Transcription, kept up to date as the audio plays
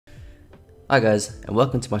Hi guys, and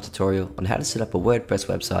welcome to my tutorial on how to set up a WordPress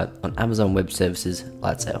website on Amazon Web Services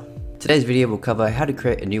Lightsail. Today's video will cover how to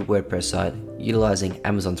create a new WordPress site utilizing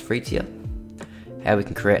Amazon's free tier, how we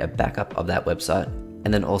can create a backup of that website,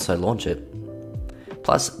 and then also launch it.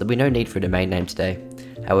 Plus, there'll be no need for a domain name today.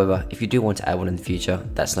 However, if you do want to add one in the future,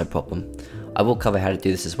 that's no problem. I will cover how to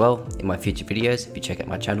do this as well in my future videos. If you check out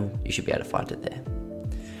my channel, you should be able to find it there.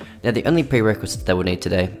 Now, the only prerequisite that we'll need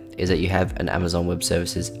today is that you have an Amazon Web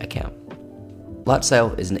Services account.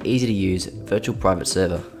 Lightsail is an easy to use virtual private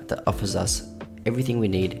server that offers us everything we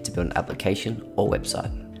need to build an application or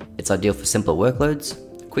website. It's ideal for simpler workloads,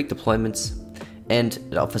 quick deployments, and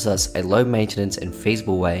it offers us a low maintenance and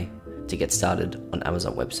feasible way to get started on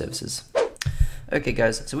Amazon Web Services. Okay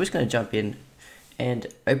guys, so we're just going to jump in and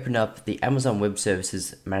open up the Amazon Web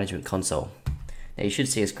Services Management Console. Now you should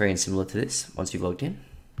see a screen similar to this once you've logged in.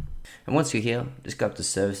 And once you're here, just go up to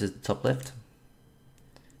Services at the top left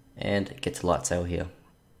and get to Lightsail here.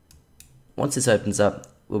 Once this opens up,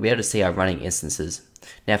 we'll be able to see our running instances.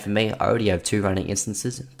 Now for me, I already have 2 running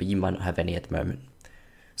instances, but you might not have any at the moment.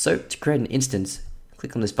 So to create an instance,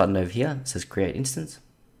 click on this button over here, it says Create Instance.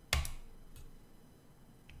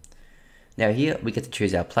 Now here we get to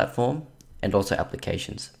choose our platform and also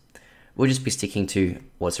applications. We'll just be sticking to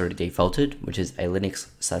what's already defaulted, which is a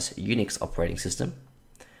Linux/Unix operating system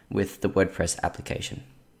with the WordPress application.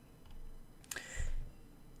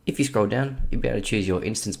 If you scroll down, you'll be able to choose your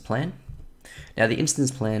instance plan. Now the instance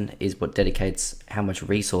plan is what dedicates how much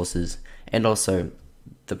resources and also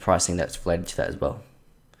the pricing that's related to that as well.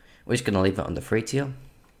 We're just going to leave it on the free tier.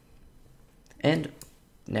 And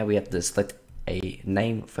now we have to select a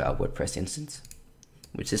name for our WordPress instance,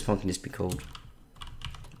 which this one can just be called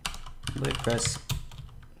WordPress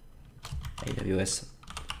AWS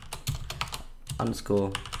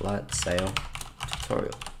 _Lightsail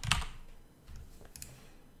tutorial.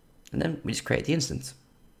 And then we just create the instance.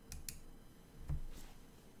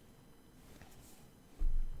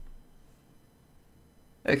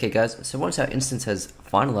 Okay guys, so once our instance has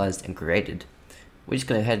finalized and created, we're just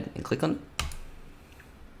going to go ahead and click on it.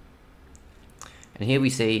 And here we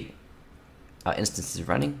see our instance is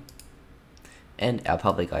running and our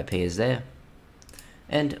public IP is there,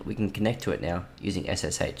 and we can connect to it now using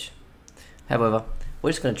SSH. However,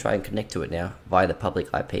 we're just going to try and connect to it now via the public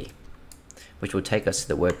IP, which will take us to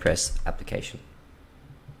the WordPress application.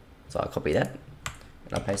 So I'll copy that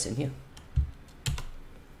and I'll paste it in here.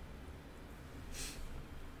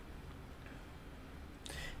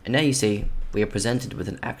 And now you see we are presented with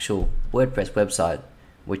an actual WordPress website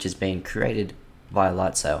which has been created via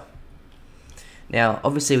Lightsail. Now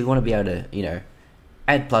obviously we want to be able to,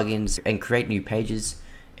 add plugins and create new pages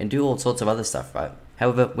and do all sorts of other stuff, right?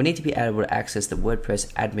 However, we need to be able to access the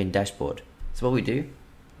WordPress admin dashboard. So what we do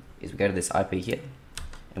is we go to this IP here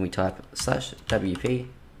and we type /wp-admin.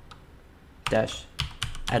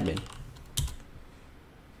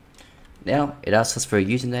 Now it asks us for a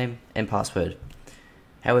username and password.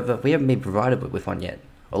 However, we haven't been provided with one yet,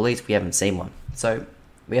 or at least we haven't seen one. So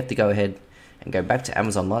we have to go ahead and go back to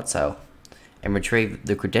Amazon Lightsail and retrieve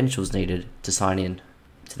the credentials needed to sign in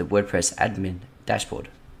to the WordPress admin dashboard.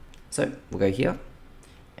 So we'll go here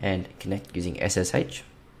and connect using SSH.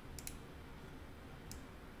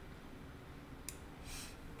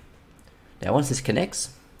 Now once this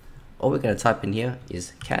connects, all we're going to type in here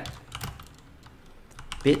is cat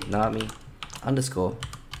Bitnami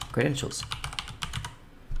 _credentials.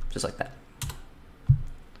 Just like that.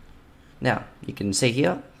 Now you can see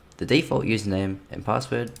here the default username and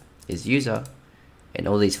password is user and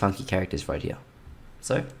all these funky characters right here.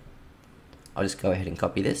 So I'll just go ahead and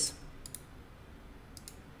copy this,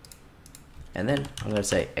 and then I'm going to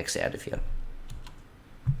say exit out of here.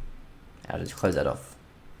 I'll just close that off.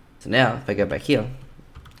 So now if I go back here,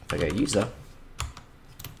 if I go user,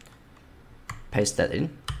 paste that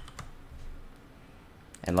in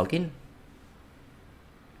and log in,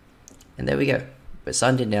 and there we go. We're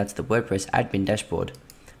signed in now to the WordPress admin dashboard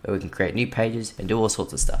where we can create new pages and do all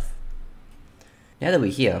sorts of stuff. Now that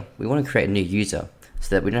we're here, we want to create a new user so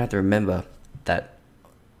that we don't have to remember that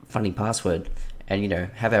funny password and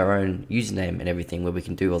have our own username and everything where we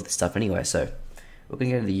can do all this stuff anyway. So we're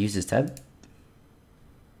going to go to the users tab,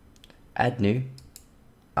 add new.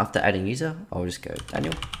 After adding user, I'll just go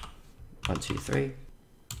Daniel 123.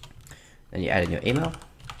 Then you add in your email.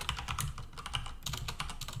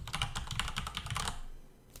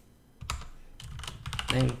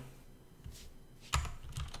 Name.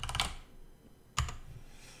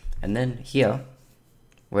 And then here,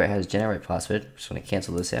 where it has generate password, I'm just going to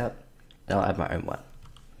cancel this out, and I'll add my own one.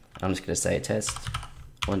 I'm just going to say test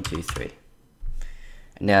 123.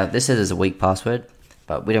 Now this is a weak password.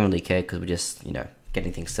 but we don't really care because we're just,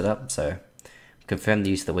 getting things set up. So confirm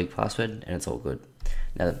the use of the weak password and it's all good.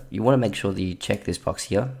 Now you want to make sure that you check this box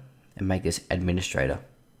here and make this administrator.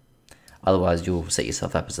 Otherwise you'll set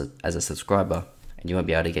yourself up as a subscriber and you won't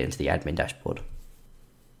be able to get into the admin dashboard.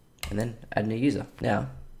 And then add a new user. Now,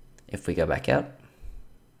 if we go back out,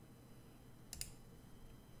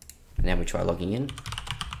 and now we try logging in,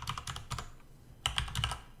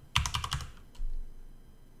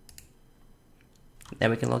 now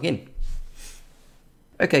we can log in.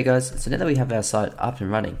 Okay guys, so now that we have our site up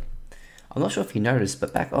and running, I'm not sure if you noticed,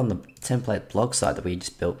 but back on the template blog site that we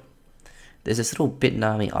just built, there's this little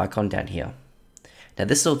Bitnami icon down here. Now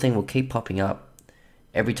this little thing will keep popping up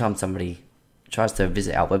every time somebody tries to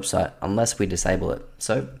visit our website unless we disable it.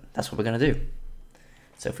 So that's what we're going to do.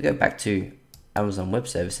 So if we go back to Amazon Web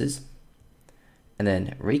Services and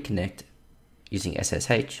then reconnect using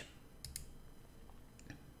SSH,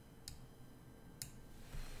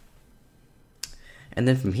 and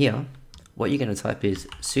then from here, what you're going to type is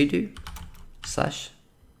sudo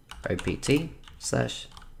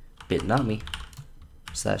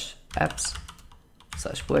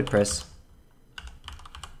 /opt/bitnami/apps/WordPress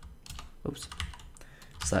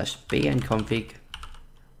 /bnconfig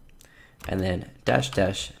and then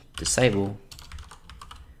 --disable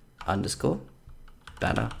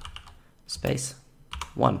 _banner space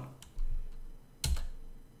 1.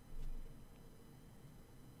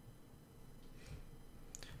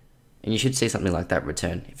 And you should see something like that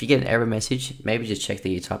return. If you get an error message, maybe just check that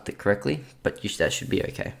you typed it correctly, but that should be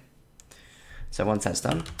okay. So once that's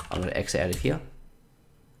done, I'm going to exit out of here.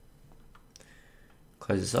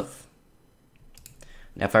 Close this off.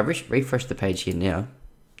 Now if I refresh the page here now,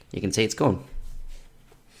 you can see it's gone.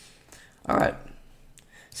 Alright,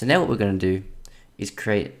 so now what we're going to do is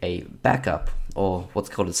create a backup, or what's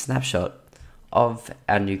called a snapshot, of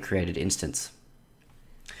our new created instance.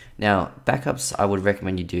 Now backups I would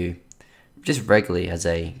recommend you do just regularly as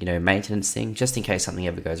a maintenance thing, just in case something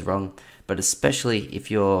ever goes wrong, but especially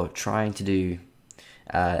if you're trying to do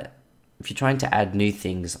if you're trying to add new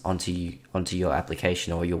things onto your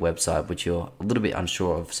application or your website which you're a little bit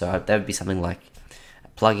unsure of. So that would be something like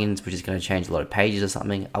plugins, which is going to change a lot of pages or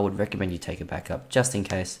something. I would recommend you take a backup just in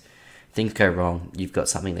case things go wrong. You've got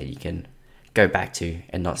something that you can go back to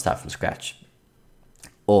and not start from scratch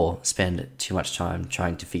or spend too much time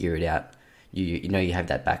trying to figure it out. You know you have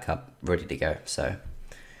that backup ready to go. So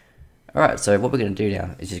alright, so what we're going to do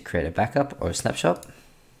now is just create a backup or a snapshot,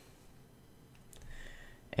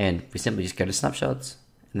 and we simply just go to snapshots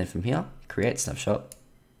and then from here create snapshot,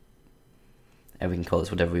 and we can call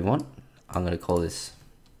this whatever we want. I'm going to call this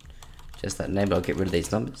just that name, but I'll get rid of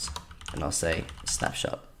these numbers and I'll say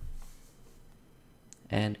snapshot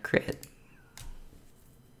and create.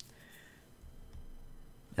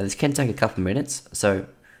 Now this can take a couple minutes, so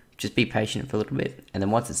just be patient for a little bit, and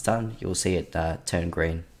then once it's done you'll see it turn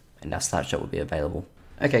green and our snapshot will be available.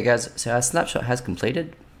 Okay guys, so our snapshot has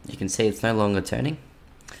completed. You can see it's no longer turning,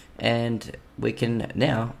 and we can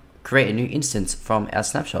now create a new instance from our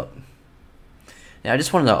snapshot. Now I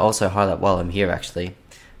just wanted to also highlight while I'm here actually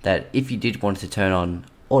that if you did want to turn on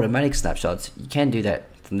automatic snapshots, you can do that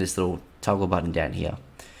from this little toggle button down here.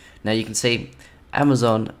 Now you can see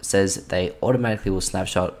Amazon says they automatically will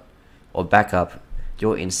snapshot or back up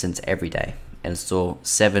your instance every day and store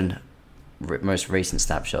 7 most recent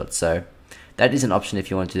snapshots. So that is an option if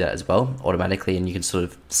you want to do that as well automatically, and you can sort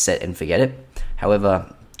of set and forget it.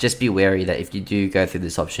 However, just be wary that if you do go through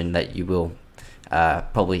this option that you will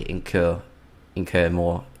probably incur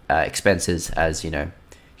more expenses, as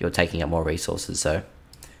you're taking up more resources. So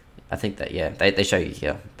I think that they show you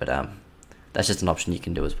here, but that's just an option you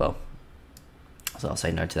can do as well. So I'll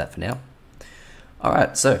say no to that for now.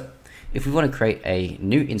 Alright, so if we want to create a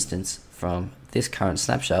new instance from this current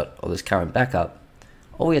snapshot or this current backup,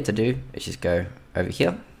 all we have to do is just go over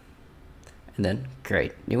here and then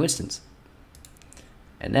create new instance.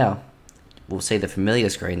 And now we'll see the familiar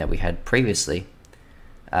screen that we had previously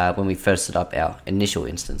when we first set up our initial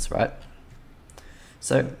instance, right?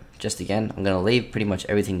 So just again, I'm going to leave pretty much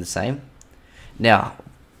everything the same. Now,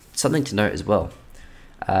 something to note as well.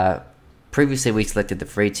 Previously we selected the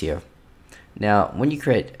free tier. Now, when you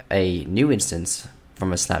create a new instance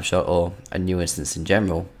from a snapshot or a new instance in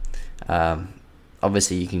general,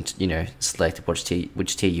 obviously you can select which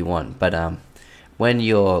tier you want. But when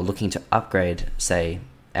you're looking to upgrade, say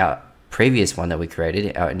our previous one that we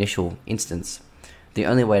created, our initial instance, the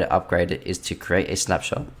only way to upgrade it is to create a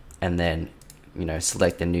snapshot and then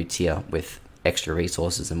select a new tier with extra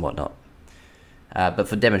resources and whatnot. But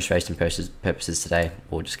for demonstration purposes today,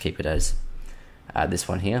 we'll just keep it as this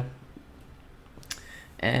one here.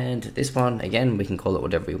 And this one, again, we can call it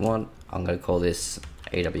whatever we want. I'm going to call this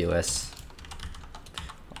AWS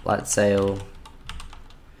Lightsail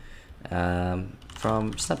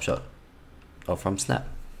from Snapshot, or from Snap.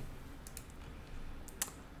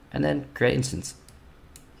 And then create instance.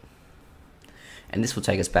 And this will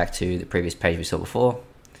take us back to the previous page we saw before,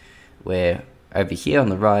 where over here on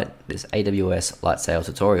the right, this AWS Lightsail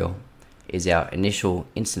tutorial is our initial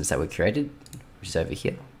instance that we created, which is over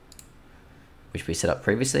here, which we set up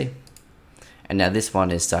previously. And now this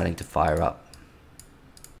one is starting to fire up.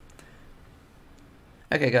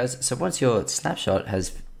 Okay guys, so once your snapshot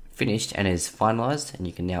has finished and is finalized and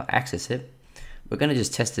you can now access it, we're going to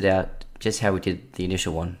just test it out just how we did the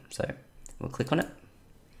initial one. So we'll click on it.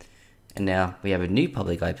 And now we have a new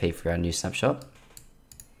public IP for our new snapshot.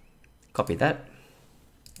 Copy that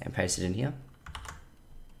and paste it in here.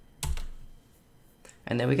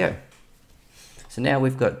 And there we go. So now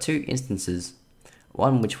we've got two instances,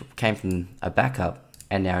 one which came from a backup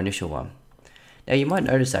and our initial one. Now you might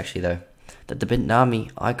notice actually though, that the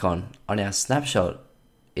Bitnami icon on our snapshot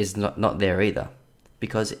is not there either,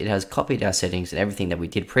 because it has copied our settings and everything that we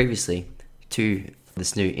did previously to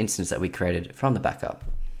this new instance that we created from the backup.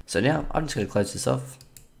 So now I'm just going to close this off.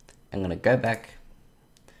 I'm going to go back.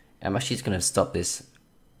 I'm actually just going to stop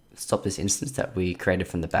this instance that we created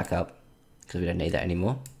from the backup, because we don't need that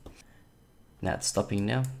anymore. Now it's stopping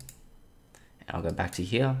now. And I'll go back to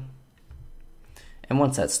here. And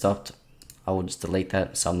once that's stopped, I will just delete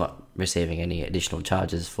that so I'm not receiving any additional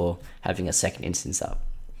charges for having a second instance up.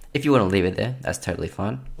 If you want to leave it there, that's totally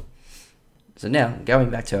fine. So now, going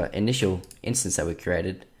back to our initial instance that we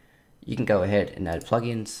created, you can go ahead and add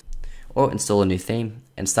plugins or install a new theme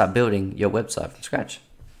and start building your website from scratch.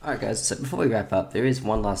 Alright guys, so before we wrap up, there is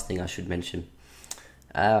one last thing I should mention.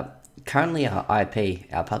 Currently our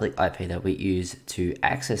IP, our public IP that we use to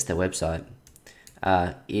access the website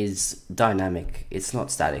is dynamic. It's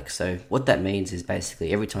not static. So what that means is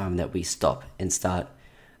basically every time that we stop and start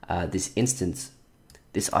this instance,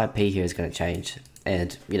 this IP here is going to change.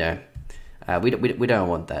 And you know, we don't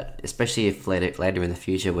want that, especially if later in the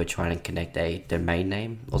future we're trying to connect a domain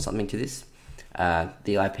name or something to this.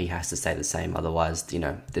 The IP has to stay the same, otherwise, you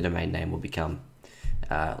know, the domain name will become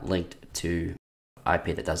linked to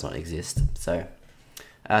IP that does not exist. So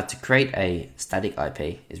to create a static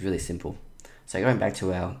IP is really simple. So going back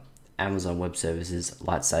to our Amazon Web Services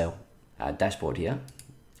Lightsail dashboard here,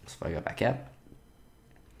 so if I go back out,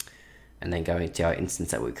 and then going to our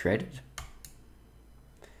instance that we created,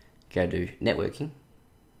 go to networking,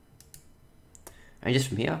 and just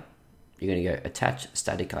from here, you're going to go attach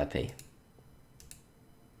static IP.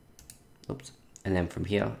 Oops. And then from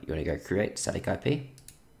here, you're going to go create static IP.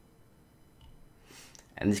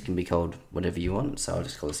 And this can be called whatever you want. So I'll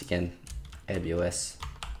just call this again, AWS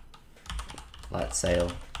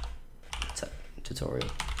Lightsail tutorial.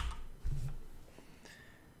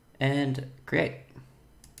 And create.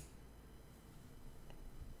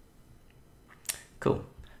 Cool.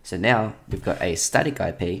 So now we've got a static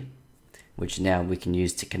IP, which now we can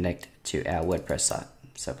use to connect to our WordPress site.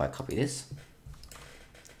 So if I copy this,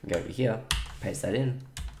 go over here, paste that in.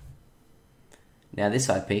 Now this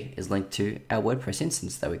IP is linked to our WordPress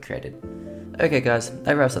instance that we created. Okay guys,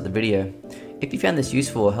 that wraps up the video. If you found this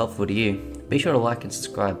useful or helpful to you, be sure to like and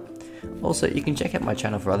subscribe. Also, you can check out my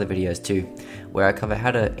channel for other videos too, where I cover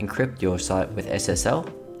how to encrypt your site with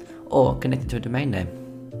SSL or connect it to a domain name.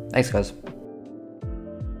 Thanks guys.